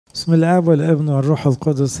بسم الآب والابن والروح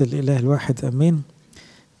القدس الإله الواحد أمين.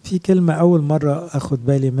 في كلمة أول مرة أخد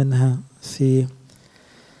بالي منها في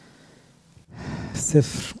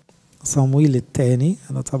سفر صمويل الثاني.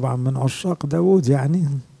 أنا طبعا من عشاق داود يعني،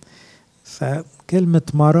 فكلمة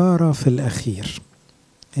مرارة في الأخير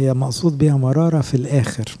هي مقصود بها مرارة في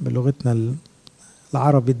الآخر بلغتنا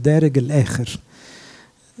العربي الدارج الآخر.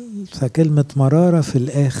 فكلمة مرارة في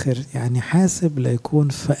الآخر يعني حاسب ليكون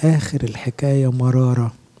في آخر الحكاية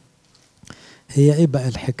مرارة. هي إيه بقى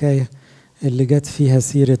الحكاية اللي جت فيها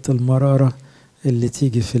سيرة المرارة اللي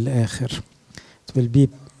تيجي في الآخر؟ It will be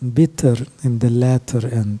bitter in the latter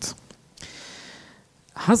end.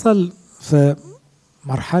 حصل في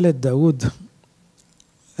مرحلة داود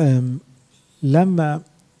لما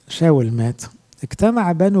شاول مات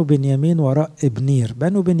اجتمع بنو بنيامين وراء ابنير.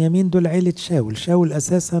 بنو بنيامين دول عيلة شاول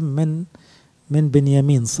أساسا من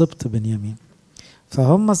بنيامين، سبط بنيامين.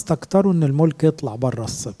 فهم استكتروا ان الملك يطلع بره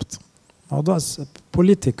السبط. موضوع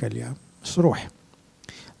بوليتيكال يعني مش روحي،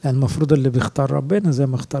 لأن المفروض اللي بيختار ربنا زي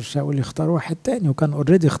ما اختار شاول يختار واحد تاني، وكان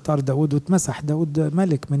اوريدي اختار داود واتمسح داود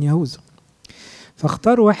ملك من يهوذا.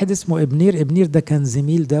 فاختاروا واحد اسمه ابنير ده كان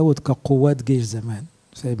زميل داود كقوات جيش زمان،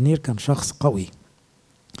 فابنير كان شخص قوي.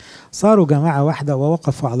 صاروا جماعة واحدة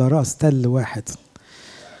ووقفوا على رأس تل واحد.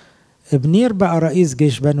 ابنير بقى رئيس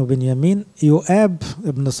جيش بنو بنيامين، يؤاب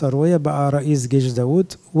ابن سروية بقى رئيس جيش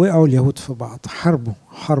داود. وقعوا اليهود في بعض،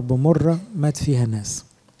 حرب مرة مات فيها ناس،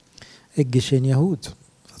 الجيشين يهود.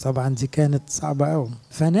 طبعا دي كانت صعبة قوي.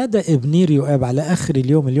 فنادى ابنير يؤاب على آخر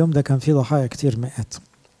اليوم ده كان فيه ضحايا كتير مئات.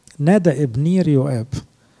 نادى ابنير يؤاب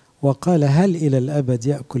وقال: هل إلى الأبد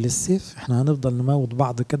يأكل السيف؟ احنا هنفضل نموت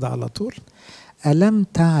بعض كده على طول؟ ألم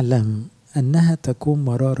تعلم أنها تكون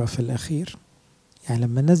مرارة في الأخير؟ يعني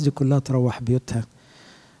لما الناس دي كلها تروح بيوتها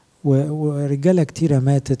ورجالة كتيرة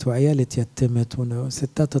ماتت وعيال اتيتمت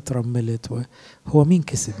وستات اترملت، هو مين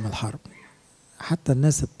كسب من الحرب؟ حتى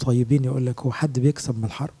الناس الطيبين يقول لك هو حد بيكسب من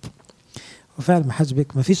الحرب؟ وفعلا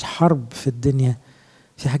ما فيش حرب في الدنيا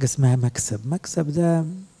في حاجة اسمها مكسب ده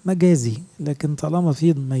مجازي، لكن طالما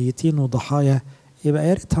في ميتين وضحايا يبقى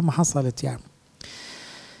يا ريتها ما حصلت يعني.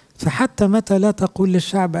 فحتى متى لا تقول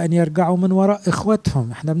للشعب أن يرجعوا من وراء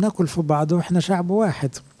إخوتهم؟ احنا بناكل في بعض واحنا شعب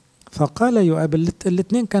واحد. فقال يؤاب،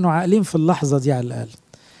 الاتنين كانوا عاقلين في اللحظة دي على الأقل: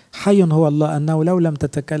 حي هو الله أنه لو لم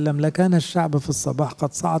تتكلم لكان الشعب في الصباح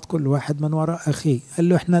قد صعد كل واحد من وراء أخيه. قال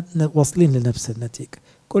له احنا واصلين لنفس النتيجة،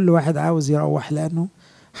 كل واحد عاوز يروح لأنه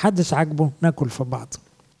حدش عاجبه ناكل في بعض.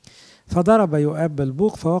 فضرب يؤاب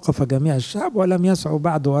بالبوق فوقف جميع الشعب ولم يسعوا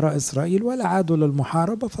بعد وراء إسرائيل ولا عادوا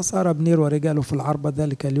للمحاربة. فصار ابنير ورجاله في العربة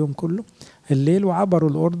ذلك اليوم كله الليل، وعبروا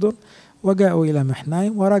الأردن وجاءوا إلى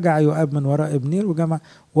محنايم. ورجع يؤاب من وراء ابنير وجمع،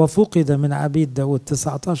 وفقد من عبيد داود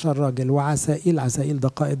 19 راجل عسائيل ده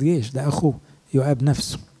قائد جيش، ده أخوه يؤاب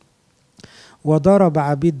نفسه. وضرب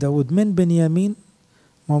عبيد داود من بنيامين،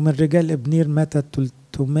 ومن رجال ابنير ماتت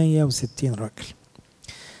 360 راجل.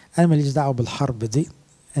 أنا ماليش دعوة بالحرب دي،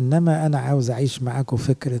 إنما أنا عاوز أعيش معاكم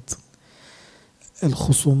فكرة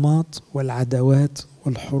الخصومات والعداوات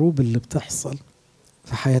والحروب اللي بتحصل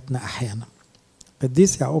في حياتنا أحيانا.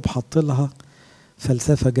 قديس يعقوب حط لها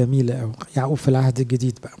فلسفة جميلة أوي. يعقوب في العهد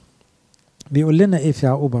الجديد بقى بيقول لنا إيه في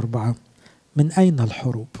يعقوب 4: من أين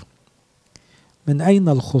الحروب؟ من أين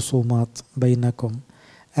الخصومات بينكم؟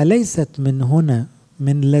 أليست من هنا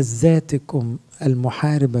من لذاتكم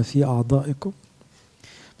المحاربة في أعضائكم؟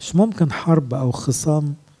 مش ممكن حرب أو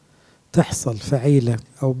خصام تحصل في عيلة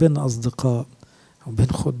أو بين أصدقاء أو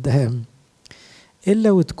بين خدام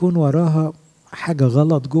إلا وتكون وراها حاجة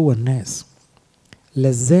غلط جوه الناس،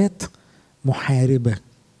 لذات محاربة،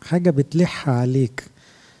 حاجة بتلح عليك.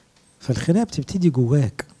 فالخناقة بتبتدي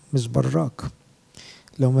جواك مش براك.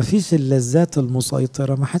 لو ما فيش اللذات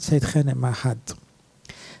المسيطرة ما حدش هيتخانق مع حد.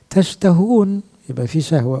 تشتهون، يبقى في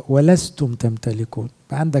شهوة، ولستم تمتلكون.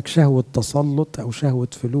 عندك شهوة تسلط أو شهوة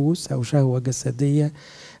فلوس أو شهوة جسدية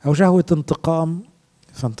أو شهوة انتقام،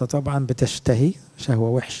 فأنت طبعا بتشتهي شهوة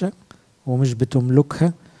وحشة ومش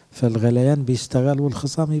بتملكها، فالغليان بيشتغل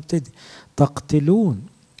والخصام يبتدي. تقتلون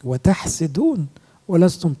وتحسدون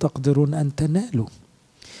ولستم تقدرون أن تنالوا.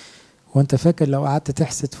 وانت فاكر لو قعدت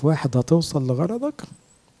تحسد في واحد هتوصل لغرضك؟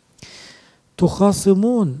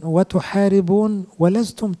 تخاصمون وتحاربون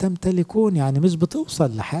ولستم تمتلكون، يعني مش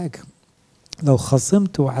بتوصل لحاجة. لو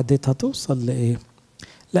خاصمت وعديت هتوصل لإيه؟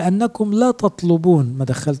 لأنكم لا تطلبون، ما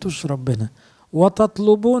دخلتوش ربنا،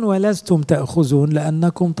 وتطلبون ولستم تأخذون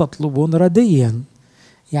لأنكم تطلبون رديا.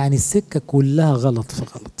 يعني السكة كلها غلط في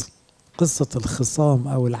غلط. قصة الخصام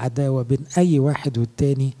أو العداوة بين أي واحد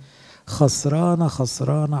والتاني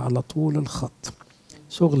خسرانة على طول الخط.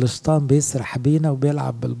 شغل الشيطان بيسرح بينا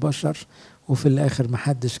وبيلعب بالبشر، وفي الآخر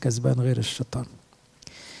محدش كسبان غير الشيطان.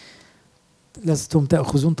 لستم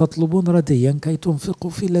تأخذون تطلبون رديا كي تنفقوا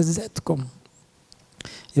في لذاتكم.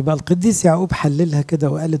 يبقى القديس يعقوب حللها كده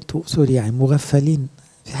وقال انتوا سوري يعني مغفلين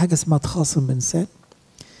في حاجة اسمها تخاصم إنسان.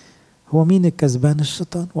 هو مين الكسبان؟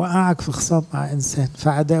 الشيطان، وقعك في خصام مع إنسان في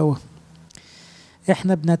عداوة.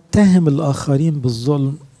 احنا بنتهم الآخرين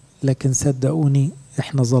بالظلم، لكن صدقوني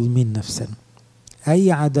احنا ظالمين نفسنا.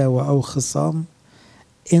 أي عداوة أو خصام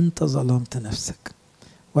انت ظلمت نفسك.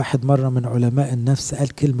 واحد مرة من علماء النفس قال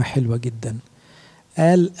كلمة حلوة جدا،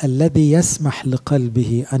 قال الذي يسمح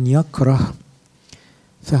لقلبه أن يكره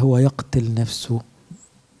فهو يقتل نفسه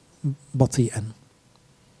بطيئا.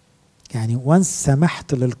 يعني وانس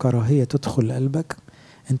سمحت للكراهية تدخل قلبك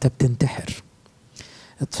انت بتنتحر.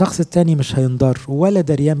 الشخص التاني مش هينضر ولا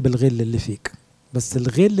دريان بالغل اللي فيك، بس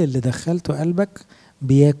الغل اللي دخلته قلبك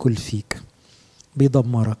بياكل فيك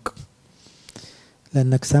بيدمرك،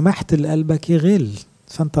 لأنك سمحت لقلبك يغل،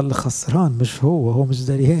 فأنت اللي خسران مش هو مش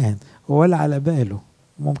دريان ولا على باله،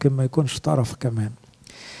 ممكن ما يكونش طرف كمان.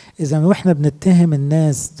 إذا وإحنا بنتهم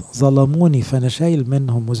الناس ظلموني فأنا شايل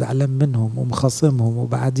منهم وزعلان منهم ومخاصمهم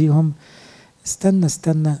وبعديهم،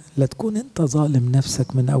 استنى لا تكون أنت ظالم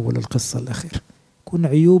نفسك من أول القصة الأخيرة. كون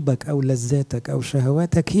عيوبك أو لذاتك أو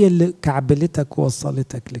شهواتك هي اللي كعبلتك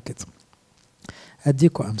ووصلتك لكده.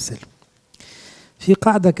 أديكوا أمثلة. في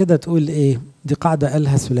قاعدة كده تقول إيه، دي قاعدة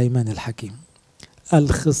قالها سليمان الحكيم: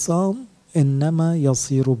 الخصام إنما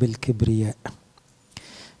يصير بالكبرياء.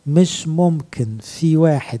 مش ممكن في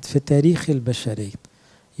واحد في تاريخ البشرية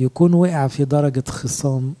يكون وقع في درجة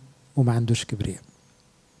خصام وما عندوش كبرياء.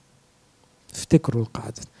 افتكروا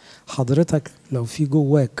القاعدة. حضرتك لو في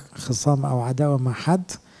جواك خصام أو عداوة مع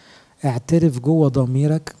حد، اعترف جوا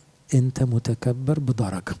ضميرك انت متكبر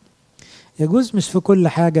بدرجة. يجوز مش في كل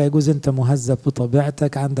حاجة، يجوز انت مهذب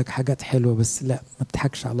بطبيعتك عندك حاجات حلوة، بس لا، ما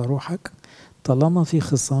تضحكش على روحك. طالما في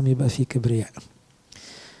خصام يبقى في كبرياء.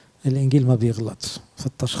 الإنجيل ما بيغلطش في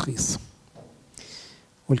التشخيص.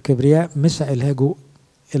 والكبرياء مش علاجه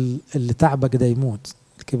اللي تعبك ده يموت،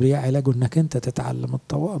 الكبرياء علاجه انك انت تتعلم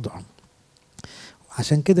التواضع.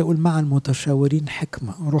 عشان كده يقول مع المتشاورين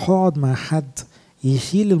حكمة. روح اقعد مع حد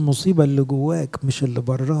يشيل المصيبة اللي جواك مش اللي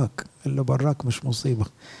براك. اللي براك مش مصيبة.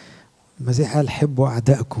 المسيح قال حبوا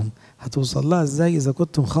أعدائكم. هتوصل لها ازاي إذا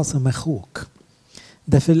كنت مخاصم أخوك؟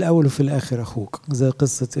 ده في الأول وفي الآخر أخوك، زي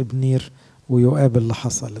قصة ابنير ويؤاب اللي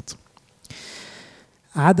حصلت.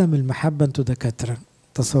 عدم المحبة، انتوا دكاترة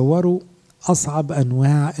تصوروا أصعب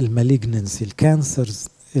أنواع الماليجننسي، الكانسرز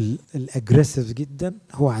الأجريسيف جدا،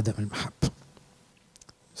 هو عدم المحبة.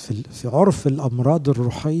 في عرف الأمراض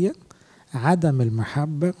الروحية عدم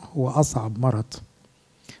المحبة هو أصعب مرض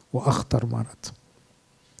وأخطر مرض،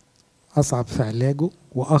 أصعب في علاجه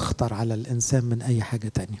وأخطر على الإنسان من أي حاجة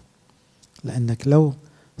تانية. لأنك لو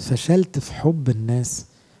فشلت في حب الناس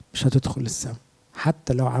مش هتدخل السماء،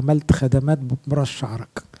 حتى لو عملت خدمات بمرش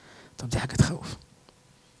شعرك. طب دي حاجة تخوف،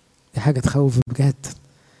 دي حاجة تخوف بجد.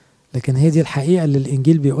 لكن هي دي الحقيقة اللي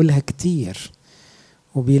الإنجيل بيقولها كتير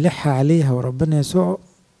وبيلح عليها، وربنا يسوع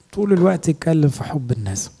طول الوقت يتكلم في حب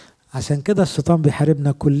الناس. عشان كده الشيطان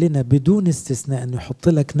بيحاربنا كلنا بدون استثناء، انه يحط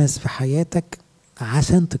لك ناس في حياتك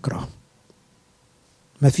عشان تكرههم.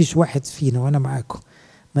 ما فيش واحد فينا وانا معاكم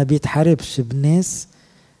ما بيتحاربش بناس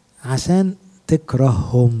عشان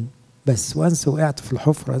تكرههم، بس وانس وقعت في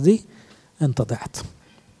الحفرة دي انت ضعت.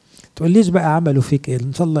 تقوليش بقى عملوا فيك ايه،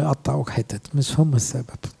 ان شاء الله يقطعوك حتت، مش هم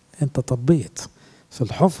السبب، انت طبيت في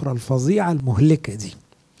الحفرة الفظيعة المهلكة دي.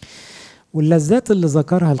 واللذات اللي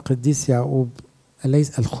ذكرها القديس يعقوب،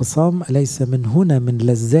 أليس الخصام أليس من هنا من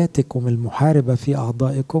لذاتكم المحاربة في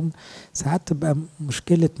أعضائكم؟ ساعات تبقى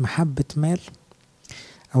مشكلة محبة مال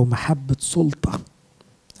أو محبة سلطة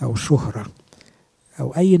أو شهرة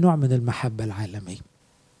أو أي نوع من المحبة العالمية.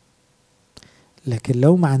 لكن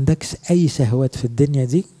لو ما عندكش أي شهوات في الدنيا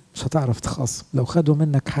دي مش هتعرف تخاصم. لو خدوا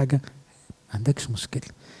منك حاجة ما عندكش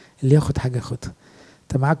مشكلة، اللي ياخد حاجة خدها.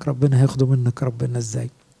 انت معاك ربنا، هياخدوا منك ربنا ازاي؟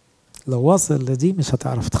 لو واصل لدي مش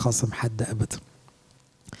هتعرف تخاصم حد أبدا.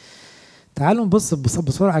 تعالوا نبص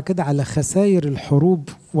بسرعة كده على خسائر الحروب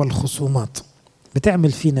والخصومات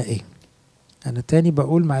بتعمل فينا ايه. انا تاني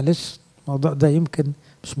بقول معلش، الموضوع ده يمكن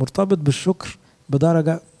مش مرتبط بالشكر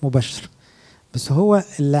بدرجة مباشرة، بس هو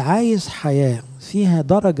اللي عايش حياة فيها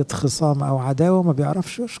درجة خصام او عداوة ما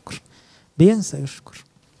بيعرفش يشكر، بينسى يشكر.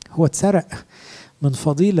 هو اتسرق من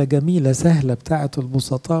فضيلة جميلة سهلة بتاعة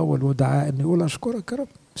البسطاء والودعاء، ان يقول اشكرك يا رب،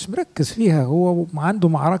 مش مركز فيها، هو عنده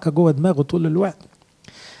معركة جوه دماغه طول الوقت.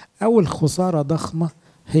 أول خسارة ضخمة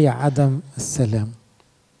هي عدم السلام،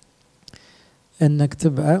 إنك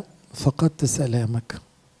تبقى فقدت سلامك.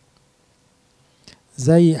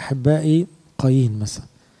 زي أحبائي قايين مثلا،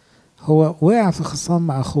 هو وقع في خصام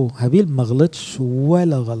مع أخوه هابيل، ما غلطش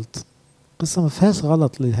ولا غلط، قصة ما فيهاش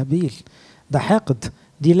غلط لهابيل، ده حقد،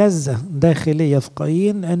 دي لذة داخلية في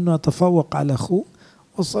قايين انه يتفوق على اخوه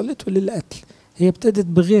وصلته للقتل. هي ابتدت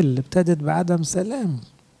بغل، ابتدت بعدم سلام.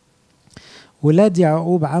 ولاد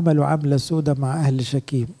يعقوب عملوا عملة سودة مع أهل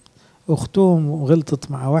شكيم، أختهم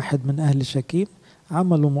غلطت مع واحد من أهل شكيم،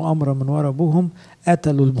 عملوا مؤامرة من ورا أبوهم،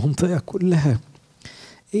 قتلوا المنطقة كلها.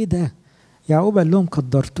 إيه ده؟ يعقوب قال لهم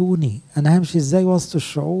قدرتوني، أنا همشي إزاي وسط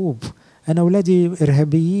الشعوب؟ أنا ولادي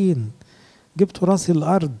إرهابيين، جبتوا راسي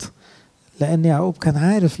الأرض. لأن يعقوب كان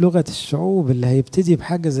عارف لغة الشعوب، اللي هيبتدي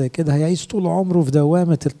بحاجة زي كده هيعيش طول عمره في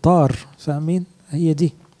دوامة الطار. فاهمين؟ هي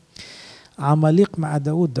دي. عماليق مع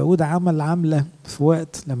داود، داود عمل عملة في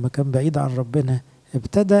وقت لما كان بعيد عن ربنا،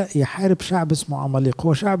 ابتدى يحارب شعب اسمه عماليق.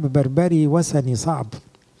 هو شعب بربري وثني صعب،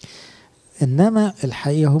 إنما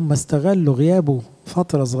الحقيقة هم استغلوا غيابه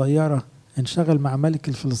فترة صغيرة، انشغل مع ملك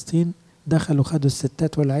الفلسطين، دخلوا خدوا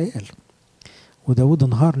الستات والعيال. وداود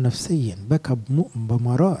انهار نفسيا، بكى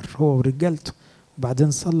بمرار هو ورجالته،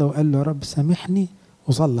 وبعدين صلى وقال له يا رب سامحني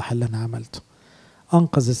وصلح اللي أنا عملته،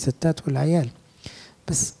 أنقذ الستات والعيال.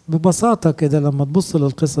 بس ببساطة كده لما تبص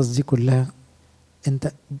للقصص دي كلها،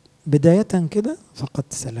 انت بداية كده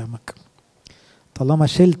فقدت سلامك. طالما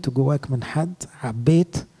شلت جواك من حد،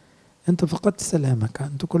 عبيت، انت فقدت سلامك.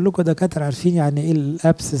 انتوا كلكم دكاترة عارفين يعني ايه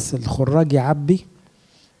الابسس، الخراج يعبي.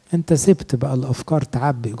 انت سبت بقى الافكار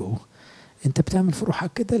تعبي جوه. انت بتعمل في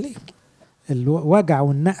روحك كده ليه؟ الوجع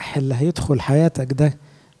والنقح اللي هيدخل حياتك ده،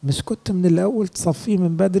 مش كنت من الاول تصفيه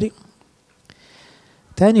من بدري؟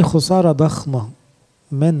 تاني خسارة ضخمة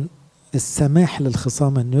من السماح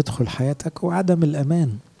للخصام انه يدخل حياتك هو عدم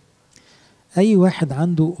الامان. اي واحد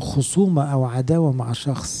عنده خصومة او عداوة مع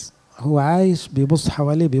شخص، هو عايش بيبص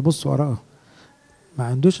حواليه، بيبص وراه، ما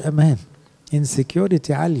عندوش امان،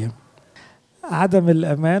 insecurity عالية. عدم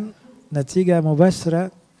الامان نتيجة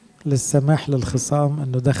مباشرة للسماح للخصام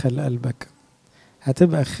انه دخل قلبك.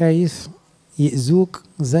 هتبقى خايف يأذوك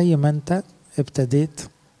زي ما انت ابتديت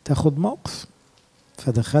تاخد موقف،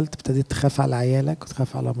 فدخلت ابتديت تخاف على عيالك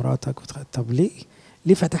وتخاف على مراتك طب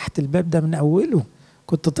ليه فتحت الباب ده من أوله؟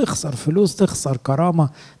 كنت تخسر فلوس، تخسر كرامة،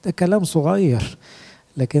 ده كلام صغير،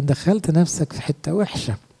 لكن دخلت نفسك في حتة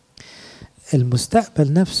وحشة.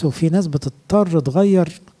 المستقبل نفسه في ناس بتضطر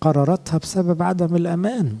تغير قراراتها بسبب عدم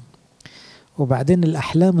الأمان. وبعدين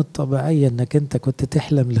الأحلام الطبيعية انك انت كنت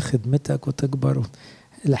تحلم لخدمتك وتكبر،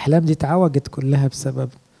 الأحلام دي اتعوجت كلها بسبب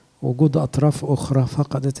وجود أطراف أخرى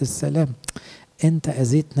فقدت السلام. انت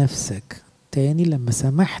أذيت نفسك تاني لما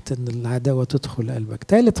سمحت ان العداوة تدخل قلبك.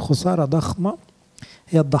 تالت خسارة ضخمة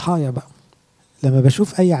هي الضحايا بقى. لما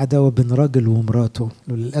بشوف اي عداوة بين راجل ومراته،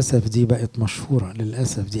 للأسف دي بقت مشهورة،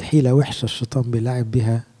 للأسف دي حيلة وحشة الشيطان بيلعب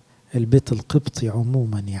بها البيت القبطي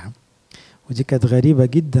عموما يعني. ودي كانت غريبة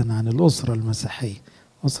جدا عن الأسرة المسيحية.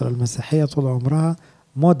 الأسرة المسيحية طول عمرها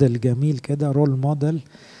موديل جميل كده، رول موديل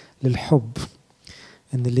للحب،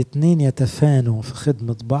 ان الاتنين يتفانوا في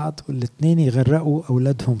خدمة بعض، والاتنين يغرقوا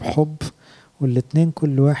اولادهم حب، والاتنين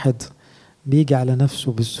كل واحد بيجي على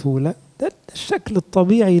نفسه بسهولة. ده الشكل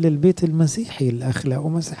الطبيعي للبيت المسيحي، الاخلاق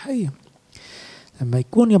مسيحية. لما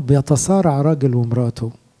يكون بيتصارع راجل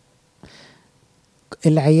ومراته،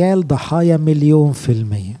 العيال ضحايا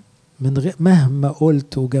 1,000,000%. من غير مهما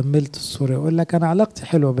قلت وجملت الصورة، يقول لك انا علاقتي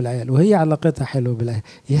حلوة بالعيال وهي علاقتها حلوة بالعيال.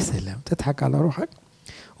 يا سلام، تضحك على روحك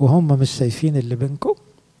وهم مش شايفين اللي بينكم.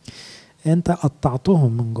 انت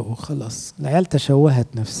قطعتهم من جوه خلاص. العيال تشوهت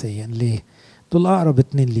نفسيا. ليه؟ دول اقرب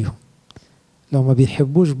اتنين ليهم. لو ما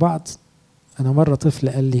بيحبوش بعض، انا مرة طفل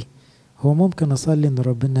قال لي هو ممكن اصلي ان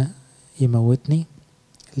ربنا يموتني؟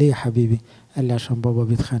 ليه يا حبيبي؟ قال لي عشان بابا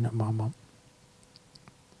بيتخانق مع ماما.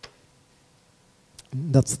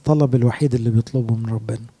 ده الطلب الوحيد اللي بيطلبه من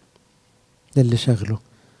ربنا، ده اللي شغله.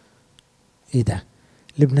 ايه ده؟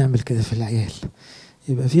 ليه بنعمل كده في العيال؟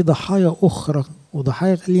 يبقى في ضحايا اخرى،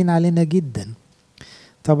 وضحايا غاليين علينا جدا.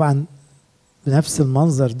 طبعا بنفس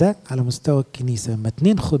المنظر ده على مستوى الكنيسة، لما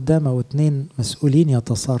 2 خدام او 2 مسؤولين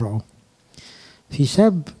يتصارعوا، في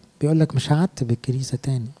شاب بيقول لك مش هعتب الكنيسة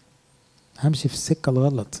تاني، همشي في السكة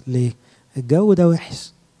الغلط. ليه؟ الجو ده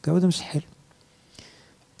وحش، الجو ده مش حلو.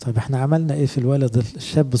 طيب احنا عملنا ايه في الولد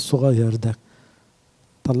الشاب الصغير ده؟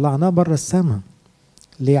 طلعناه بره السماء.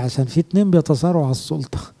 ليه؟ عشان في 2 بيتصارعوا على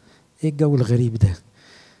السلطة. ايه الجو الغريب ده؟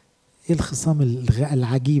 ايه الخصام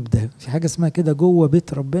العجيب ده؟ في حاجة اسمها كده جوه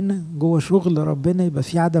بيت ربنا، جوه شغل ربنا يبقى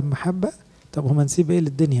في عدم محبة؟ طب وما نسيب ايه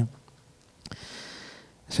للدنيا؟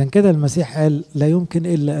 عشان كده المسيح قال لا يمكن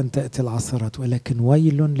إلا أن تأتي العثرات، ولكن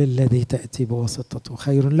ويل للذي تأتي بواسطته،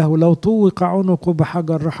 خير له لو طوق عنقه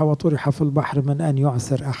بحجر رحى وطرح في البحر من أن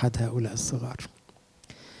يعثر أحد هؤلاء الصغار.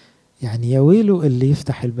 يعني يا ويله اللي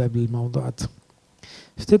يفتح الباب للموضوع ده.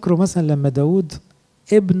 افتكروا مثلا لما داود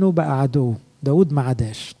ابنه بقى عدو. داود ما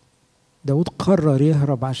عداش، داود قرر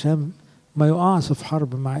يهرب عشان ما يقعش في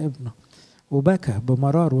حرب مع ابنه، وبكى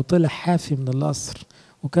بمرار وطلع حافي من القصر،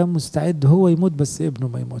 وكان مستعد هو يموت بس ابنه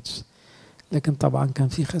ما يموتش. لكن طبعا كان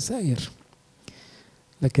في خسائر،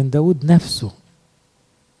 لكن داود نفسه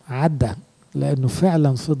عدى، لأنه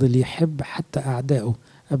فعلا فضل يحب حتى أعدائه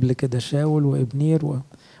قبل كده، شاول وابنير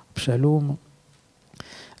وبشالوم.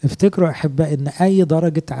 افتكروا أحباء إن أي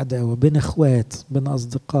درجة عداوة بين إخوات، بين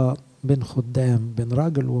أصدقاء، بين خدام، بين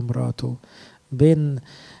راجل ومراته، بين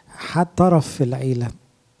حد طرف في العيلة،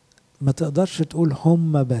 ما تقدرش تقول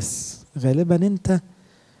هم بس. غالبا انت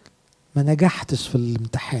ما نجحتش في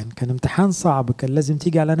الامتحان، كان امتحان صعب، كان لازم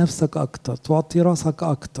تيجي على نفسك اكتر، توطي راسك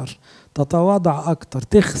اكتر، تتواضع اكتر،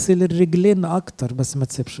 تغسل الرجلين اكتر، بس ما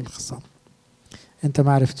تسيبش الخصام. انت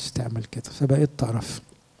ما عرفتش تعمل كده فبقيت طرف،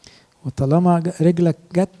 وطالما رجلك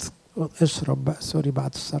جت اشرب بقى، سوري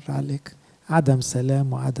بعد الشر عليك. عدم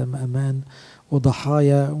سلام وعدم امان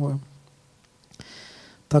وضحايا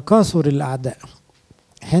تكاثر الاعداء.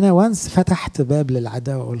 هنا وانس فتحت باب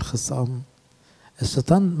للعداوة والخصام،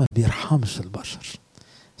 الشيطان ما بيرحمش البشر،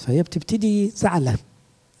 فهي بتبتدي زعلة.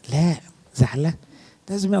 لا، زعلة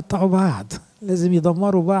لازم يقطعوا بعض، لازم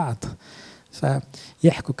يدمروا بعض.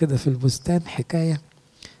 فيحكوا كده في البستان حكاية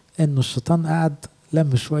انه الشيطان قعد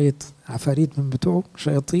لم شوية عفاريت من بتوعه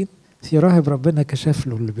شياطين، في راهب ربنا كشف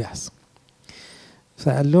له اللي بيحصل،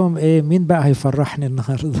 فقال لهم ايه، مين بقى هيفرحني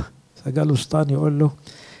النهارده؟ فقالوا الشيطان يقول له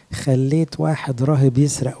خليت واحد راهب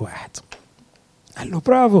يسرق واحد. قال له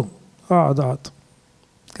برافو، اقعد.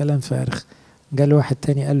 كلام فارغ. قال واحد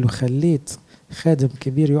تاني قال له خليت خادم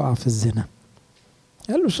كبير يقع في الزنا.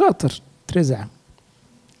 قال له شاطر، ترزع.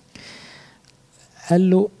 قال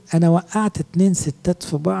له انا وقعت 2 ستات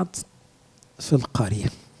في بعض في القرية،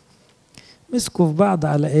 مسكوا في بعض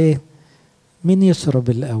على ايه، مين يشرب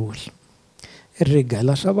الاول.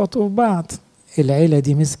 الرجالة شبطوا في بعض، العيلة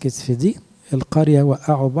دي مسكت في دي، القرية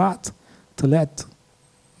وقعوا بعض، طلعت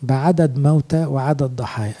بعدد موتى وعدد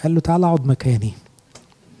ضحايا. قال له تعال اقعد مكاني.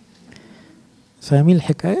 فاهمين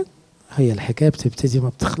الحكاية؟ هي الحكاية بتبتدي ما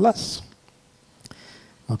بتخلص،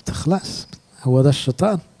 ما بتخلص. هو ده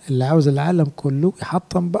الشيطان اللي عاوز العالم كله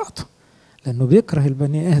يحطم بعضه، لأنه بيكره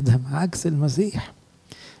البني آدم، عكس المسيح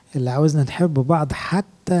اللي عاوزنا نحب بعض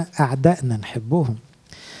حتى أعدائنا نحبهم.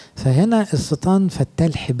 فهنا الشيطان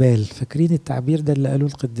فتال حبال، فاكرين التعبير ده اللي قالوه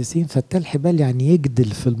القديسين؟ فتال حبال يعني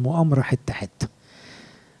يجدل في المؤامرة حتة حتة،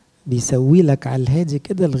 بيسوي لك على الهادي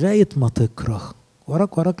كده لغاية ما تكره،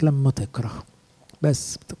 وراك لما تكره.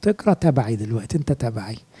 بس بتكره تبعي دلوقتي، انت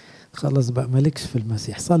تبعي خلاص بقى، مالكش في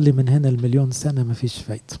المسيح، صلي من هنا ال1,000,000 سنة مفيش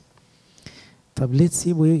فايدة. طب ليه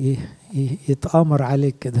تسيبه يتآمر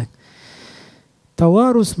عليك كده؟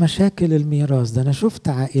 توارث مشاكل الميراث ده. انا شفت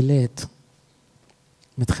عائلات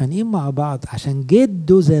متخانقين مع بعض عشان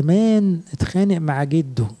جده زمان اتخانق مع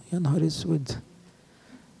جده. يا نهار اسود،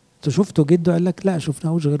 انتوا شفتوا جده؟ قال لك لا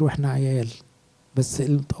شفناهوش غير واحنا عيال. بس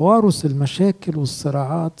التوارث المشاكل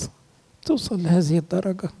والصراعات توصل لهذه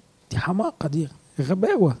الدرجة؟ دي حماقة، دي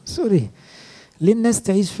غباوة، سوري. ليه الناس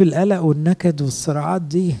تعيش في القلق والنكد والصراعات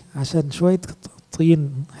دي عشان شوية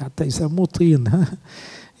طين؟ حتى يسموه طين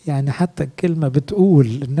يعني حتى الكلمة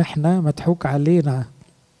بتقول ان احنا مضحوك علينا.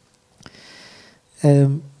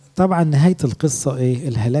 طبعا نهاية القصة ايه؟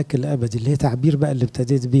 الهلاك الابدي، اللي هي تعبير بقى اللي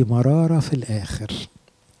ابتديت بيه، مرارة في الاخر.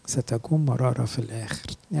 ستكون مرارة في الاخر،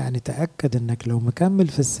 يعني تأكد انك لو مكمل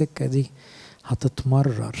في السكة دي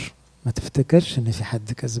هتتمرر. ما تفتكرش ان في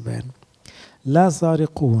حد كسبان. لا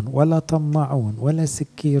سارقون ولا طماعون ولا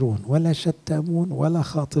سكيرون ولا شتامون ولا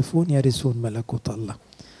خاطفون يرثون ملكوت الله.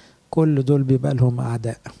 كل دول بيبقى لهم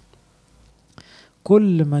أعداء.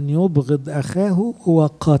 كل من يبغض أخاه هو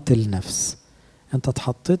قاتل نفس. أنت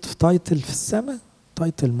اتحطيت في تايتل في السماء،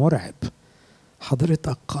 تايتل مرعب،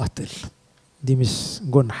 حضرتك قاتل. دي مش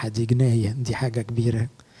جنحة، دي جناية، دي حاجة كبيرة،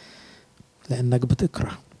 لأنك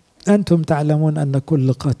بتكره. أنتم تعلمون أن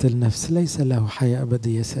كل قاتل نفس ليس له حياة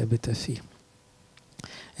أبدية ثابتة فيه.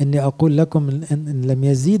 إني أقول لكم إن لم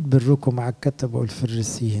يزيد بركم مع الكتبة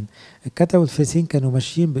والفريسيين. الكتبة والفريسيين كانوا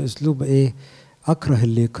ماشيين بأسلوب إيه؟ أكره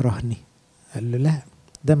اللي يكرهني. قال له لا،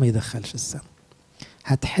 ده ما يدخلش السم.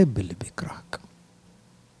 هتحب اللي بيكرهك،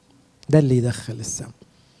 ده اللي يدخل السم.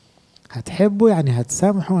 هتحبه يعني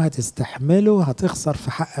هتسامحه، هتستحمله، هتخسر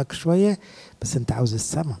في حقك شوية، بس أنت عاوز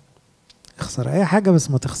السما. اخسر أي حاجة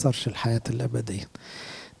بس ما تخسرش الحياة الأبدية.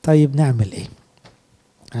 طيب نعمل إيه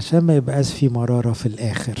عشان ما يبقاش في مرارة في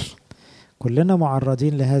الآخر؟ كلنا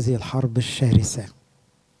معرضين لهذه الحرب الشرسة.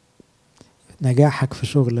 نجاحك في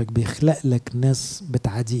شغلك بيخلق لك ناس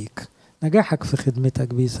بتعاديك، نجاحك في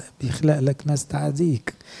خدمتك بيخلق لك ناس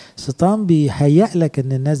تعاديك. الشيطان بيهيأ لك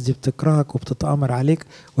ان الناس دي بتكرهك وبتتآمر عليك،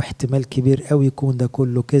 واحتمال كبير قوي يكون ده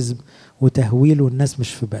كله كذب وتهويل والناس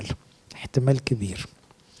مش في بالها، احتمال كبير.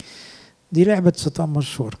 دي لعبة شيطان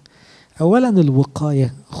مشهورة. اولا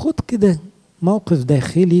الوقاية، خد كده موقف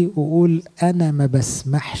داخلي وقول انا ما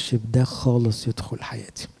بسمحش بده خالص يدخل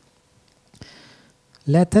حياتي.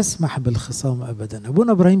 لا تسمح بالخصام ابدا.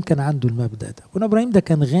 ابونا ابراهيم كان عنده المبدأ ده. ابونا ابراهيم ده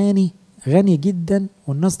كان غني، غني جدا،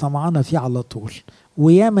 والناس طمعانة فيه على طول،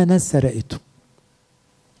 وياما ناس سرقته.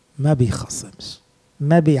 ما بيخصمش،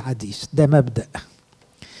 ما بيعديش، ده مبدأ.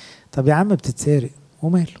 طب يا عم بتتسرق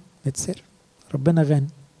وماله، نتسرق، ربنا غني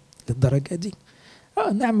للدرجة دي.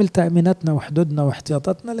 نعمل تأميناتنا وحدودنا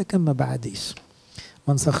واحتياطاتنا، لكن ما بعديش.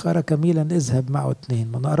 من سخرك ميلا اذهب معه 2،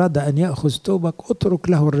 من أراد أن يأخذ ثوبك اترك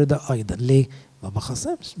له الرداء أيضا. ليه؟ ما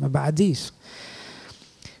بخصمش، ما بعديش.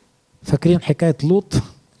 فاكرين حكاية لوط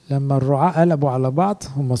لما الرعاة قلبوا على بعض،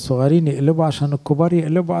 هم الصغيرين يقلبوا عشان الكبار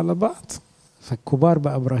يقلبوا على بعض، فالكبار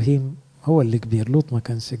بقى إبراهيم هو اللي كبير، لوط ما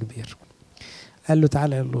كانش كبير. قال له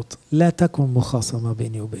تعالى يا لوط، لا تكن مخاصمة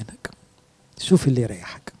بيني وبينك، شوف اللي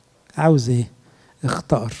يريحك. عاوز ايه؟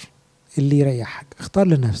 اختار اللي يريحك، اختار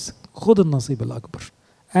لنفسك، خد النصيب الأكبر.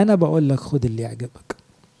 أنا بقول لك خد اللي يعجبك.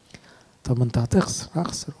 طب انت هتخسر،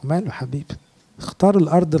 هخسر وماله حبيبي. اختار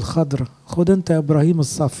الأرض الخضراء، خد انت يا إبراهيم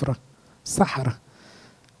الصفرة، صحراء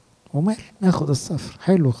ومال، ناخد الصفر،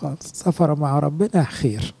 حلو خالص، سفر مع ربنا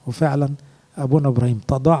خير. وفعلا أبونا إبراهيم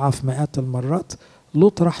تضاعف مئات المرات.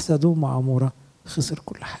 لوط راح سدوم وعمورة، خسر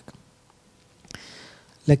كل حاجة.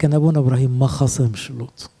 لكن أبونا إبراهيم ما خصمش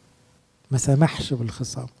لوط، ما سمحش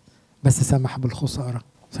بالخصام، بس سمح بالخسارة.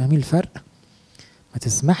 فاهمين الفرق؟ ما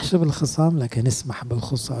تسمحش بالخصام لكن اسمح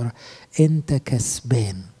بالخسارة. انت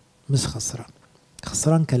كسبان مش خسران.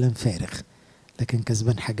 خسران كلام فارغ، لكن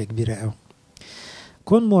كسبان حاجة كبيرة قوي.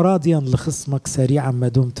 كن مراضيا لخصمك سريعا ما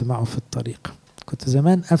دمت معه في الطريق. كنت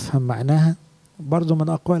زمان أفهم معناها برضو من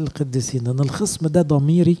أقوال القديسين، أن الخصم ده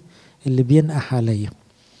ضميري اللي بينقح عليا.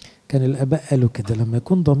 كان الآباء قالوا كده، لما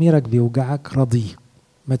يكون ضميرك بيوجعك رضيه،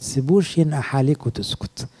 ما تسيبوش ينقح عليك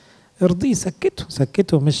وتسكت، ارضيه،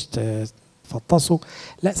 سكته مش تفطسه،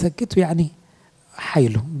 لا سكته يعني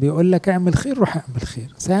حيله. بيقول لك اعمل خير روح اعمل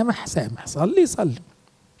خير، سامح سامح، صلي صلي.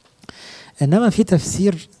 إنما في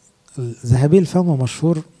تفسير ذهبي الفم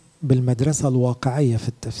مشهور بالمدرسة الواقعية في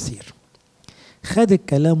التفسير، خد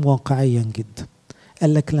الكلام واقعيا جدا.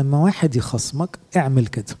 قال لك لما واحد يخصمك اعمل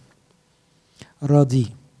كده، راضيه،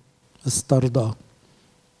 استرضاه،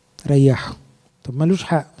 ريحه. طب ملوش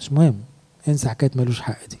حق، مش مهم، انسى حكاية ملوش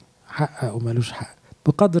حق دي، حق او ملوش حق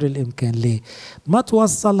بقدر الامكان. ليه؟ ما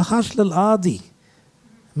توصلهاش للقاضي،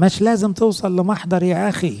 مش لازم توصل لمحضر يا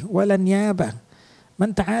اخي ولا نيابة، ما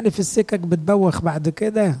انت عارف السكك بتبوخ بعد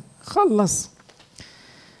كده، خلص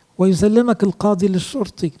ويسلمك القاضي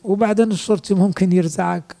للشرطي، وبعدين الشرطي ممكن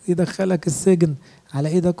يرزعك يدخلك السجن. على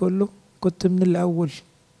ايه ده كله؟ كنت من الاول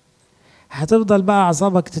هتفضل بقى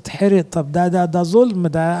اعصابك تتحرق. طب ده ظلم،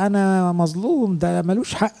 ده انا مظلوم، ده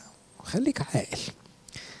ملوش حق. خليك عاقل،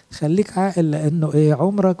 خليك عاقل، لانه ايه،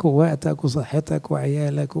 عمرك ووقتك وصحتك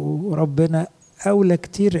وعيالك وربنا اولى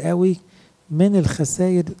كتير قوي من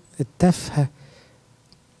الخسائر التافهه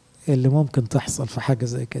اللي ممكن تحصل في حاجه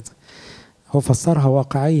زي كده. هو فسرها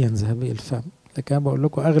واقعيا ذهبي الفم، لكن انا بقول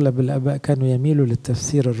لكم اغلب الاباء كانوا يميلوا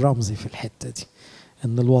للتفسير الرمزي في الحته دي،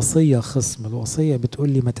 ان الوصيه خصم. الوصيه بتقول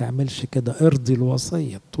لي ما تعملش كده، ارضي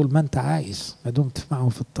الوصيه طول ما انت عايش ما دمت معه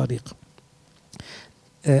في الطريق.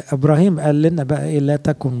 ابراهيم قال لنا بقى ايه؟ لا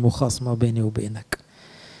تكن مخاصمه بيني وبينك.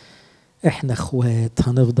 احنا اخوات،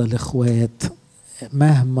 هنفضل اخوات،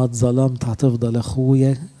 مهما اتظلمت هتفضل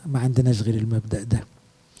اخويا، ما عندناش غير المبدأ ده.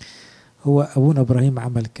 هو أبونا إبراهيم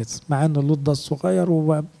عمل كده، مع أن لوط ده الصغير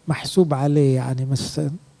ومحسوب عليه، يعني مش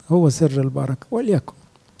هو سر البركة. وليكن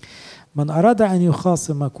من أراد أن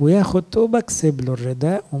يخاصمك وياخد توبك سيب له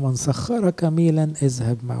الرداء، ومن سخرك ميلا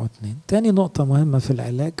اذهب معه 2. تاني نقطة مهمة في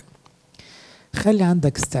العلاج، خلي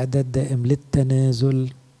عندك استعداد دائم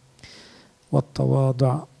للتنازل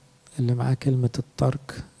والتواضع. اللي معاه كلمة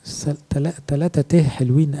الترك، 3 ته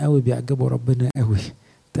حلوين قوي بيعجبوا ربنا قوي.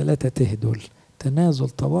 3 ته دول: تنازل،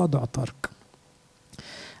 تواضع، ترك.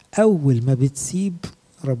 أول ما بتسيب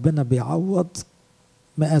ربنا بيعوض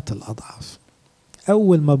مئات الأضعاف.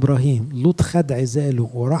 أول ما إبراهيم لوط خد عزاله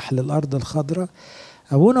وراح للأرض الخضراء،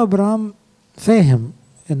 أبونا إبراهيم فاهم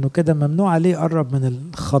إنه كده ممنوع عليه يقرب من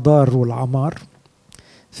الخضار والعمار،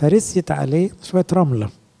 فرسيت عليه شوية رملة.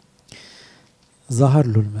 ظهر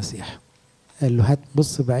له المسيح قال له هات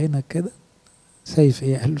بص بعينك كده، شايف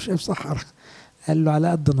ايه؟ قال له شايف صحراء. قال له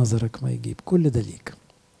على قد نظرك ما يجيب، كل ده ليك.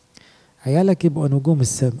 عيالك يبقوا نجوم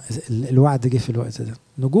السماء. الوعد جه في الوقت ده،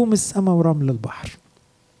 نجوم السماء ورمل البحر،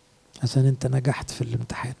 عشان انت نجحت في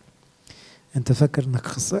الامتحان. انت فاكر انك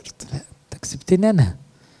خسرت؟ لا، انت كسبتني انا،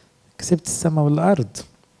 كسبت السماء والارض.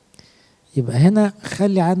 يبقى هنا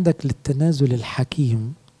خلي عندك للتنازل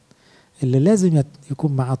الحكيم اللي لازم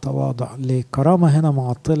يكون مع تواضع. ليه؟ كرامة هنا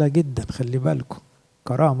معطلة جدا، خلي بالكم.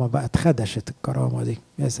 كرامة بقى اتخدشت، الكرامة دي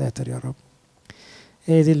يا ساتر يا رب،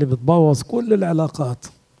 هي دي اللي بتبوظ كل العلاقات.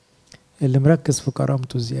 اللي مركز في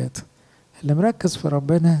كرامته زيادة، اللي مركز في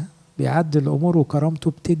ربنا بيعدي الأمور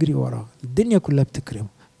وكرامته بتجري وراه، الدنيا كلها بتكرمه.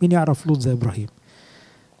 مين يعرف لوط زي إبراهيم؟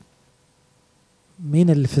 مين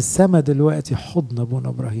اللي في السماء دلوقتي حضن أبونا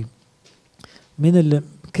إبراهيم؟ مين اللي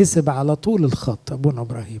كسب على طول الخط؟ أبونا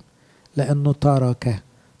إبراهيم، لأنه ترك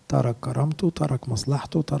كرامته، ترك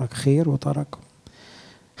مصلحته، ترك خير، وترك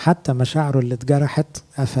حتى مشاعره اللي اتجرحت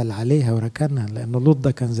قفل عليها وركنها، لأنه لوط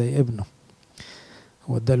ده كان زي ابنه،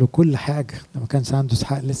 هو اداله كل حاجة لما كانش عنده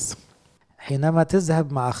اسحاق لسه. حينما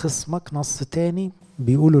تذهب مع خصمك، نص تاني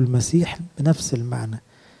بيقولوا المسيح بنفس المعنى،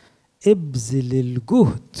 ابذل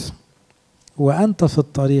الجهد وأنت في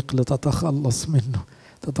الطريق لتتخلص منه.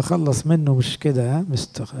 تتخلص منه مش كده،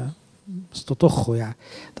 مش تطخه يعني،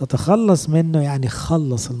 تتخلص منه يعني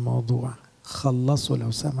خلص الموضوع، خلصه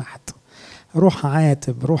لو سمحت. روح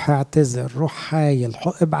عاتب، روح اعتذر، روح حايل،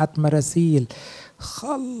 ابعت مراسيل،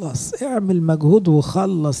 خلص، اعمل مجهود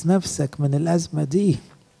وخلص نفسك من الأزمة دي،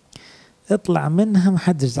 اطلع منها،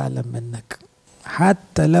 محدش زعلان منك،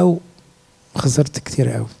 حتى لو خسرت كتير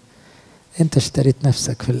قوي، انت اشتريت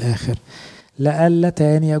نفسك في الآخر. لألا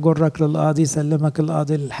تاني يجرك للقاضي، يسلمك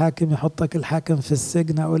القاضي للحاكم، يحطك الحاكم في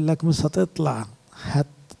السجن، اقول لك مش هتطلع،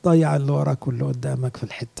 هتضيع اللي وراك واللي قدامك في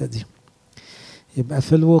الحتة دي. يبقى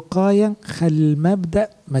في الوقاية خلي المبدأ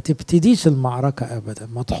ما تبتديش المعركة أبدا،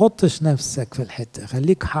 ما تحطش نفسك في الحتة،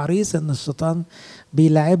 خليك حريص ان الشيطان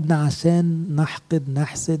بيلعبنا عشان نحقد،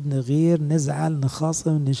 نحسد، نغير، نزعل،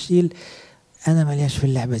 نخاصم، نشيل. أنا ملياش في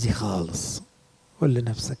اللعبة دي خالص، قول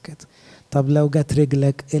لنفسك كده. طب لو جت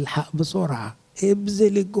رجلك الحق بسرعة،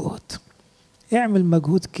 ابذل الجهد، اعمل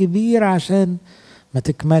مجهود كبير عشان ما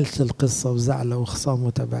تكملش القصة وزعل وخصام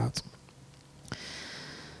وتباعد.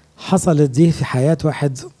 حصلت دي في حياة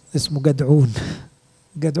واحد اسمه جدعون.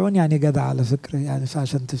 جدعون يعني جدع على فكرة، يعني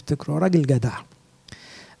فعشان تفتكروا راجل جدع.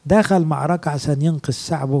 دخل معركة عشان ينقذ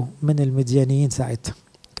شعبه من المديانيين ساعتها،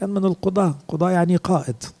 كان من القضاة، قضاة يعني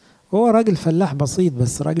قائد، هو راجل فلاح بسيط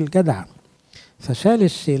بس راجل جدع. فشال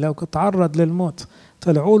الشيلة وتعرض للموت.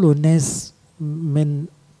 طلعوا له الناس من،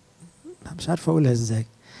 مش عارف اقولها ازاي،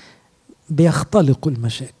 بيختلقوا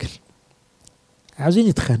المشاكل، عايزين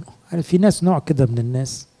يتخانقوا. عارف في ناس نوع كده من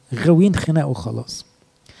الناس غاويين خناق وخلاص.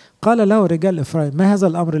 قال له رجال إفرايم، ما هذا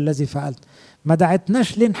الأمر الذي فعلت؟ ما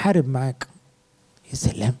دعتناش ليه نحارب معاك؟ يا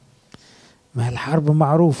سلام، ما الحرب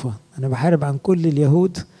معروفة، أنا بحارب عن كل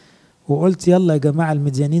اليهود، وقلت يلا يا جماعة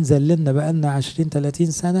المديانين زلنا بقالنا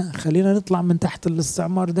 20-30 سنة، خلينا نطلع من تحت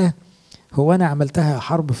الاستعمار ده. هو أنا عملتها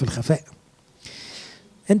حرب في الخفاء؟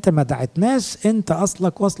 أنت ما دعتناش، أنت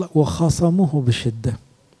أصلك وصلك. وخصموه بشدة،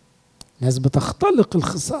 ناس بتختلق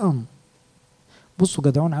الخصام. بصوا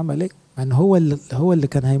جدعون عمل ايه، يعني هو اللي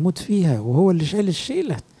كان هيموت فيها، وهو اللي شايل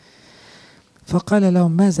الشيلة. فقال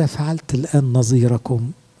لهم ماذا فعلت الآن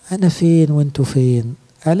نظيركم؟ أنا فين وانتوا فين؟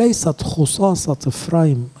 أليست خصاصة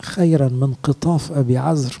إفرايم خيرا من قطاف أبي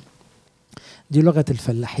عزر؟ دي لغة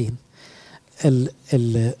الفلاحين.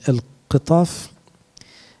 القطاف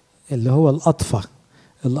اللي هو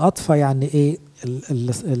القطفة يعني ايه؟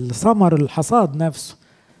 الثمر، الحصاد نفسه.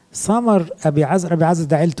 ثمر أبي عزر، أبي عزر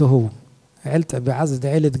ده عيلته هو، عيلة أبي عزر ده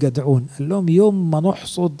عيلة جدعون. قال لهم يوم ما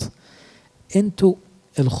نحصد انتوا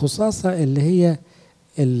الخصاصة اللي هي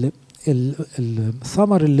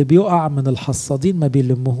الثمر اللي بيقع من الحصادين ما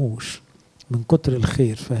بيلمهوش من كتر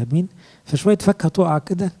الخير، فاهمين؟ فشوية فاكهة تقع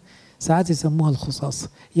كده ساعات يسموها الخصاصة،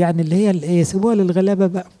 يعني اللي هي ايه، يسيبوها للغلابة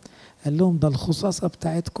بقى. قال لهم ده الخصاصة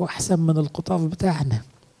بتاعتكم أحسن من القطاف بتاعنا،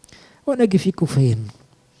 وانا اجي فيكم فين؟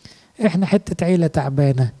 احنا حتة عيلة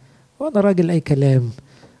تعبانة، وانا راجل اي كلام،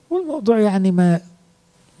 والموضوع يعني ما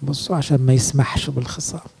بصوا عشان ما يسمحش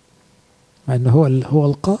بالخصام، مع انه هو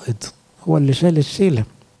القائد، هو اللي شال الشيلة.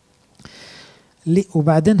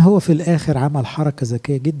 وبعدين هو في الاخر عمل حركة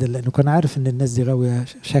ذكية جدا، لانه كان عارف ان الناس دي غاوية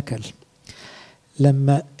شكل.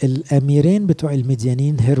 لما الاميرين بتوع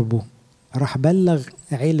المديانين هربوا، راح بلغ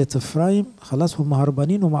عيلة إفرايم خلاص هم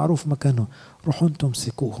هربانين ومعروف مكانهم، روحوا انتم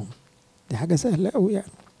امسكوهم. دي حاجة سهلة قوي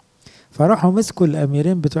يعني. فراحوا مسكوا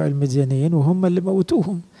الاميرين بتوع المديانيين وهم اللي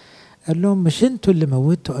موتوهم. قال لهم مش انتوا اللي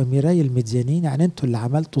موتوا اميراي المديانين، يعني انتوا اللي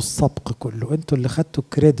عملتوا السبق كله، انتوا اللي خدتوا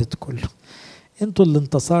الكريدت كله، انتوا اللي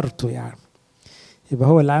انتصرتوا يعني. يبقى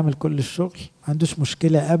هو اللي عامل كل الشغل، ما عندوش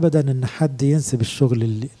مشكلة أبدا إن حد ينسب الشغل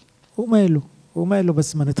الليل، وماله وماله،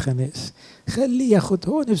 بس ما نتخانقش، خليه ياخد،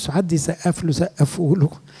 هو نفسه حد يسقف له سقفوا له،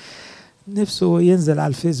 نفسه ينزل على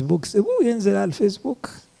الفيسبوك سيبوه ينزل على الفيسبوك،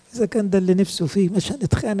 إذا كان ده اللي نفسه فيه، مش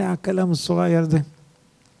هنتخانق على الكلام الصغير ده.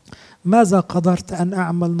 ماذا قدرت أن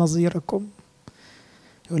أعمل نظيركم؟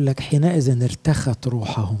 يقول لك حينئذ ارتخت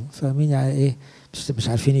روحهم، فاهمين يعني إيه؟ مش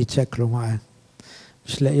عارفين يتشكلوا معاه،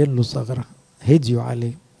 مش لاقيين له ثغرة، هديوا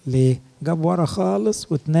عليه. ليه؟ جاب ورا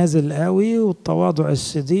خالص وتنازل قوي، والتواضع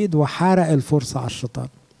الشديد، وحرق الفرصة على الشيطان.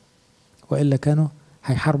 وإلا كانوا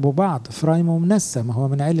هيحاربوا بعض. إفرايم ومنسى، ما هو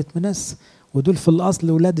من عيلة منسى، ودول في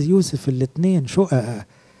الأصل ولاد يوسف الاثنين شقق.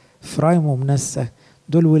 إفرايم ومنسى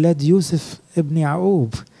دول ولاد يوسف ابن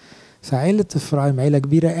يعقوب. فعيلة إفرايم عيلة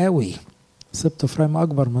كبيرة قوي، سبط إفرايم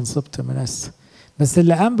أكبر من سبط منسى، بس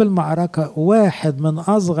اللي قام بالمعركة واحد من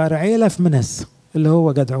أصغر عيلة في منسى اللي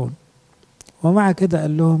هو جدعون. ومع كده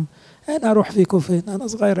قال لهم أنا أروح فيكم فين؟ أنا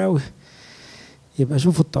صغير قوي. يبقى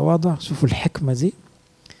شوفوا التواضع، شوفوا الحكمة دي.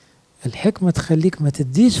 الحكمة تخليك ما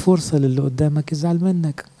تديش فرصة للي قدامك يزعل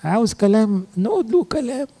منك. عاوز كلام نقول له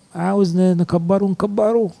كلام، عاوز نكبره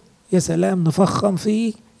نكبره، يا سلام نفخم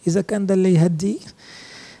فيه إذا كان ده اللي يهديه.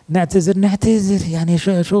 نعتذر يعني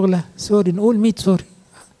شغلة سوري، نقول 100 سوري،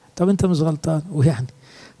 طب انت مش غلطان، ويعني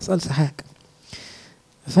مصالش حاجة،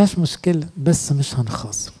 مفيهاش مشكلة، بس مش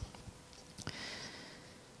هنخاصم.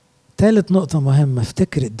 ثالث نقطة مهمة،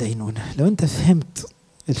 افتكر الدينونة. لو انت فهمت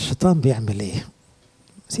الشيطان بيعمل ايه،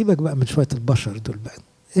 سيبك بقى من شوية البشر دول بقى،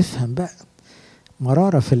 افهم بقى.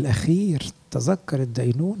 مرارة في الأخير، تذكر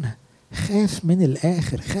الدينونة، خاف من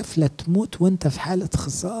الآخر، خاف لا تموت وانت في حالة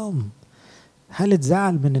خصام، حالة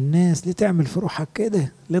زعل من الناس. ليه تعمل في روحك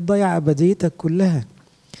كده؟ ليه تضيع أبديتك كلها؟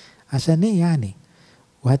 عشان ايه يعني؟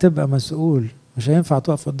 وهتبقى مسؤول، مش هينفع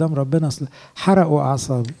تقف قدام ربنا اصل حرقوا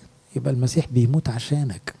أعصابي. يبقى المسيح بيموت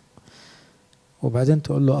عشانك، وبعدين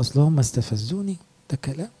تقول له أصل هم استفزوني؟ ده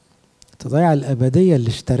كلام؟ تضيع الأبدية اللي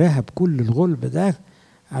اشتراها بكل الغلب ده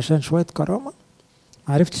عشان شوية كرامة؟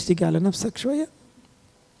 معرفتش تيجي على نفسك شوية؟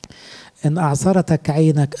 إن أعصرتك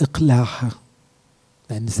عينك إقلاعها،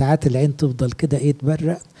 لأن ساعات العين تفضل كده إيه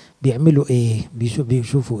تبرق. بيعملوا إيه؟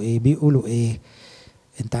 بيشوفوا إيه؟ بيقولوا إيه؟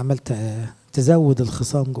 أنت عملت تزود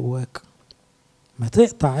الخصام جواك. ما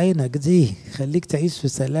تقطع عينك دي، خليك تعيش في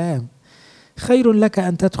سلام. خير لك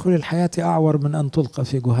أن تدخل الحياة أعور من أن تلقى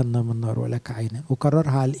في جهنم النار ولك عينان.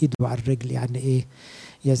 وكررها على الإيد وعلى الرجل. يعني إيه؟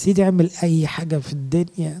 يا سيدي اعمل أي حاجة في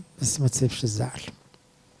الدنيا بس ما تسيبش الزعل.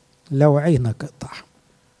 لو عينك اقطع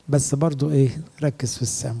بس برضو إيه؟ ركز في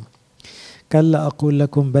السماء. كلا أقول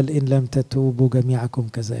لكم بل إن لم تتوبوا جميعكم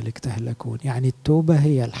كذلك تهلكون. يعني التوبة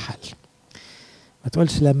هي الحل. ما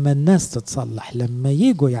تقولش لما الناس تتصلح، لما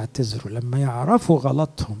يجوا يعتذروا، لما يعرفوا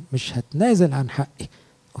غلطهم مش هتنازل عن حقي.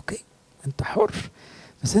 أوكي انت حر،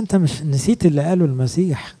 بس انت مش نسيت اللي قاله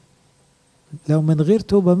المسيح؟ لو من غير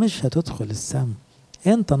توبة مش هتدخل السم.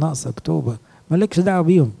 انت ناقصك توبة، مالكش دعوة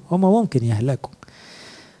بيهم، هما ممكن يهلكوا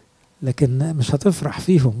لكن مش هتفرح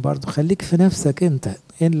فيهم برضو. خليك في نفسك انت.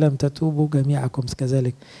 ان لم تتوبوا جميعكم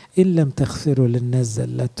كذلك، ان لم تغفروا للناس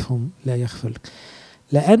زلتهم لا يغفر لك.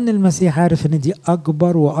 لان المسيح عارف ان دي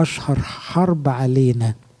اكبر واشهر حرب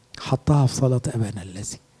علينا، حطها في صلاة ابانا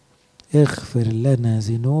الذي اغفر لنا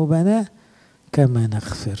ذنوبنا كما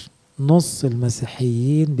نغفر. نص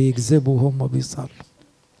المسيحيين بيكذبوا وهم بيصلوا،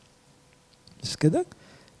 مش كده؟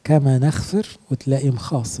 كما نغفر وتلاقي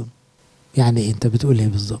مخاصم. يعني إيه؟ انت بتقول ايه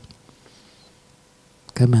بالظبط؟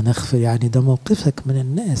 كما نغفر يعني ده موقفك من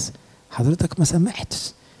الناس، حضرتك ما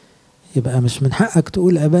سامحتش، يبقى مش من حقك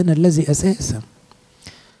تقول ابانا الذي اساسا،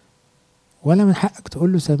 ولا من حقك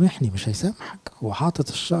تقول له سامحني. مش هيسامحك، هو حاطط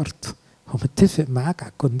الشرط، هو متفق معاك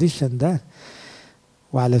على الكونديشن ده.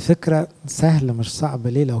 وعلى فكرة سهل مش صعب.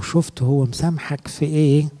 ليه؟ لو شفت هو مسامحك في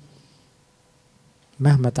ايه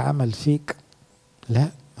مهما اتعمل فيك،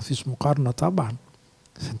 لا مفيش مقارنة طبعا،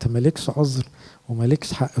 فانت مالكش عذر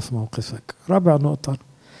ومالكش حق في موقفك. رابع نقطة،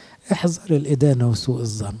 احذر الإدانة وسوء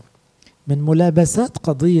الظن. من ملابسات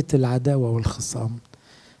قضية العداوة والخصام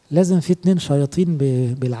لازم في 2 شياطين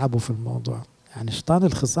بيلعبوا في الموضوع. يعني شيطان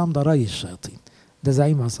الخصام ده رئيس الشياطين، ده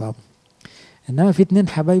زعيم عصابه، انما في 2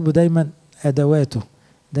 حبايبه دايما ادواته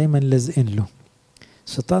دايما لازقين له،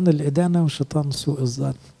 شيطان الإدانة وشيطان سوء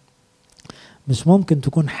الظن. مش ممكن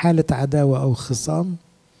تكون حالة عداوة أو خصام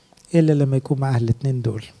إلا لما يكون معاه 2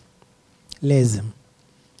 دول. لازم،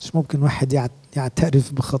 مش ممكن واحد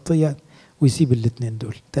يعترف بخطية ويسيب 2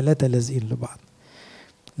 دول، 3 لازقين لبعض.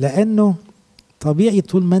 لأنه طبيعي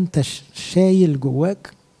طول ما أنت شايل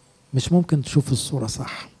جواك مش ممكن تشوف الصورة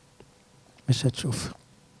صح، مش هتشوف،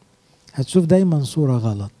 هتشوف دايما صورة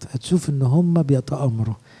غلط، هتشوف إن هم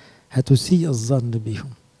بيتآمروا، هتسيء الظن بيهم،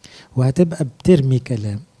 وهتبقى بترمي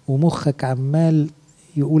كلام ومخك عمال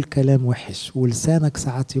يقول كلام وحش ولسانك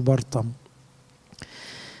ساعات يبرطم.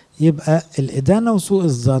 يبقى الإدانة وسوء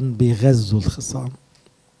الظن بيغذوا الخصام.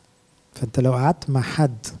 فانت لو قعدت مع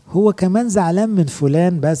حد هو كمان زعلان من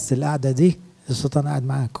فلان، بس القعدة دي الشيطان قاعد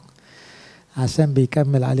معاكم عشان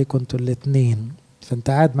بيكمل عليكم انتوا الاتنين. فانت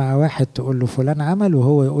قاعد مع واحد تقول له فلان عمل،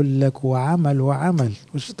 وهو يقول لك وعمل وعمل،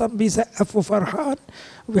 والشيطان بيسقف وفرحان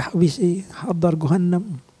وبيحضر جهنم،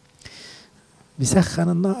 بيسخن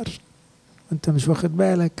النار، وانت مش واخد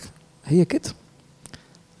بالك. هي كده،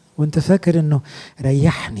 وانت فاكر انه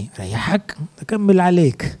ريحني ريحك اكمل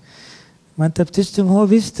عليك، ما انت بتشتم هو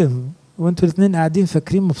بيشتم، وانتوا الاثنين قاعدين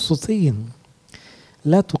فاكرين مبسوطين.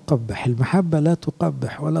 لا تقبح، المحبة لا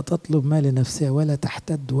تقبح ولا تطلب ما لنفسها ولا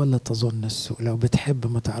تحتد ولا تظن السوء. لو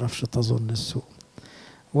بتحب ما تعرفش تظن السوء،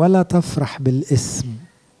 ولا تفرح بالاسم،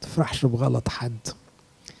 تفرحش بغلط حد،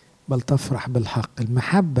 بل تفرح بالحق.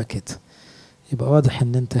 المحبة كده. يبقى واضح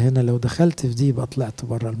ان انت هنا لو دخلت في دي يبقى طلعت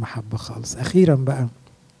بره المحبة خالص. اخيرا بقى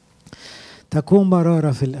تكون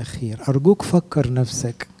مرارة في الأخير. أرجوك فكر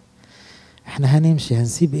نفسك، احنا هنمشي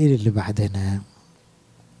هنسيب ايه اللي بعدنا؟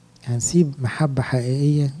 هنسيب محبة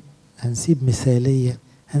حقيقية، هنسيب مثالية،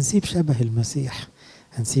 هنسيب شبه المسيح،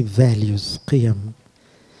 هنسيب values قيم.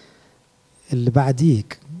 اللي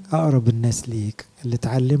بعديك أقرب الناس ليك اللي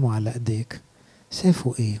اتعلموا على ايديك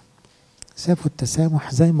شافوا ايه؟ شافوا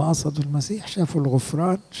التسامح زي ما قصدوا المسيح، شافوا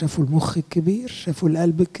الغفران، شافوا المخ الكبير، شافوا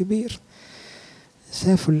القلب الكبير،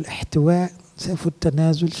 شافوا الاحتواء، شافوا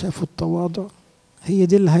التنازل، شافوا التواضع. هي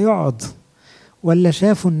دي اللي هيقعد، ولا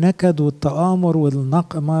شافوا النكد والتآمر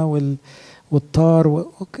والنقمة والطار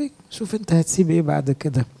اوكي، شوف انت هتسيب ايه بعد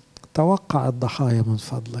كده. توقع الضحايا من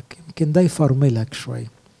فضلك، يمكن ده يفرملك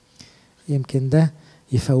شوية، يمكن ده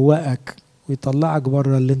يفوقك ويطلعك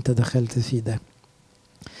بره اللي انت دخلت فيه ده.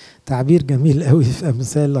 تعبير جميل قوي في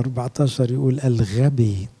أمثال 14 يقول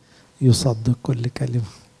الغبي يصدق كل كلمة.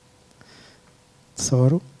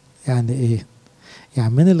 تصوروا يعني ايه؟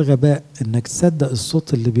 يعني من الغباء انك تصدق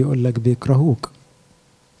الصوت اللي بيقول لك بيكرهوك.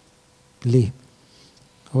 ليه؟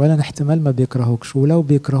 اولا احتمال ما بيكرهوكش، ولو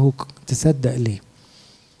بيكرهوك تصدق ليه؟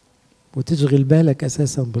 وتشغل بالك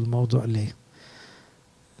اساسا بالموضوع ليه؟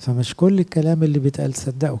 فمش كل الكلام اللي بيتقال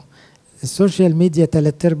تصدقه. السوشيال ميديا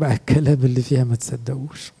 3/4 الكلام اللي فيها ما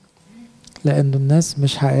تصدقوش، لانه الناس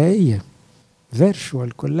مش حقيقية،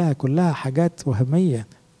 فيرشوال، كلها حاجات وهمية،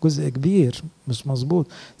 جزء كبير مش مظبوط.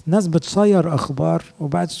 الناس بتشير اخبار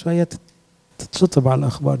وبعد شوية تتشطب على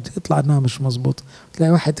الاخبار دي، يطلع انها مش مظبوطة.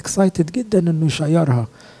 تلاقي واحد اكسايتد جدا انه يشيرها.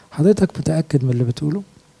 حضرتك متأكد من اللي بتقوله؟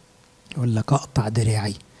 يقول لك اقطع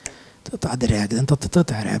دراعي. تقطع دراعك ده انت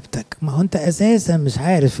تقطع رقبتك، ما هو انت اساسا مش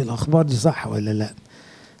عارف الاخبار دي صح ولا لا،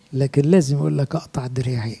 لكن لازم يقول لك اقطع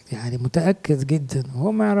دراعي، يعني متأكد جدا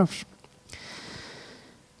وهو ما يعرفش.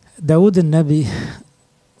 داود النبي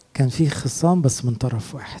كان فيه خصام بس من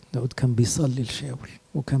طرف واحد. داود كان بيصلي لشاول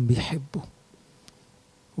وكان بيحبه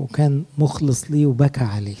وكان مخلص ليه وبكى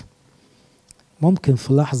عليه. ممكن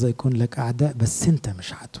في لحظة يكون لك أعداء بس أنت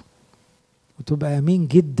مش عدو، وتبقى أمين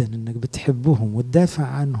جدا أنك بتحبهم وتدافع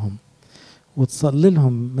عنهم وتصلي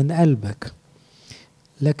لهم من قلبك،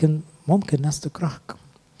 لكن ممكن ناس تكرهك.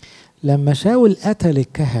 لما شاول قتل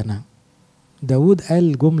الكهنة، داود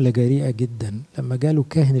قال جملة جريئة جدا لما جاله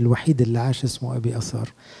الكاهن الوحيد اللي عاش اسمه أبي أثار،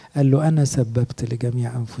 قال له أنا سببت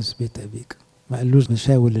لجميع أنفس بيت أبيك. ما قالوش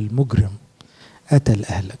شاول المجرم قتل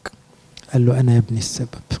أهلك، قال له أنا يا ابني السبب.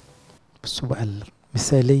 بس هو قال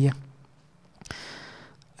مثالية،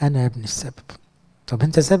 أنا يا ابني السبب. طب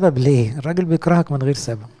أنت سبب ليه؟ الراجل بيكرهك من غير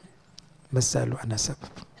سبب، بس قال له أنا سبب.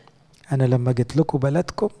 أنا لما جيت لكم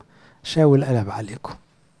بلدكم شاول قلب عليكم،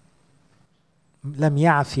 لم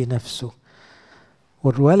يعفي نفسه،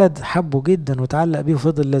 والولد حبه جدا وتعلق بيه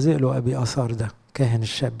وفضل لازق له أبي أثار ده كاهن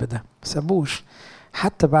الشاب ده، سابوش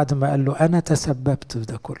حتى بعد ما قال له أنا تسببت في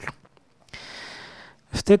ده كله.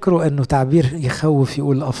 افتكروا أنه تعبير يخوف،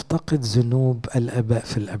 يقول أفتقد ذنوب الآباء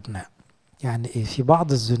في الأبناء. يعني إيه؟ في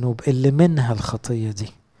بعض الذنوب اللي منها الخطية دي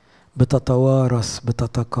بتتوارث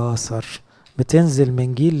بتتكاثر، بتنزل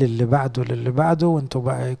من جيل للي بعده للي بعده، وانتوا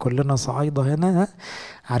بقى كلنا صعايدة هنا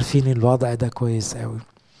عارفين الوضع ده كويس قوي.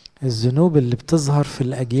 الذنوب اللي بتظهر في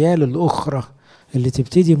الأجيال الأخرى اللي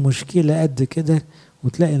تبتدي مشكلة قد كده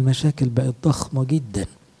وتلاقي المشاكل بقت ضخمة جدا.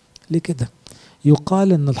 ليه كده؟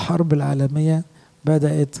 يقال ان الحرب العالمية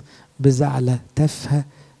بدأت بزعلة تافهة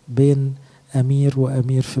بين أمير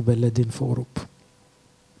وأمير في بلدين في أوروبا،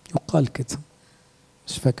 يقال كده،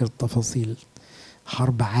 مش فاكر التفاصيل.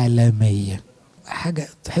 حرب عالمية، حاجة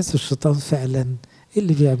تحس الشيطان فعلا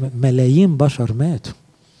اللي بيعمل. ملايين بشر ماتوا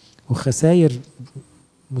وخسائر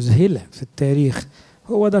مذهلة في التاريخ،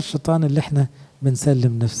 هو ده الشيطان اللي احنا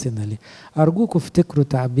بنسلم نفسنا ليه. أرجوكم افتكروا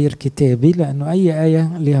تعبير كتابي، لأنه أي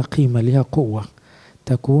آية لها قيمة لها قوة.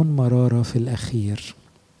 تكون مرارة في الأخير.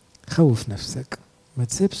 خوف نفسك، ما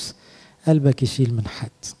تسيبش قلبك يشيل من حد.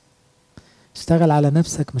 اشتغل على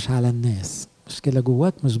نفسك مش على الناس، مشكلة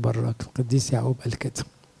جواك مش براك. القديس يعقوب قال كده.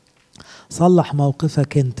 صلح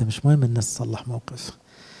موقفك انت، مش مهم الناس تصلح موقفها.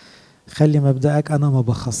 خلي مبدأك أنا ما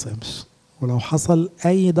بخصمش، ولو حصل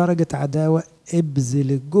أي درجة عداوة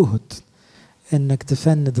ابذل الجهد إنك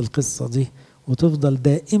تفند القصة دي وتفضل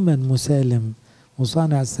دائما مسالم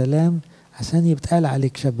وصانع سلام، عشان يبتقال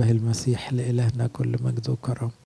عليك شبه المسيح. لإلهنا كل مجد وكرم.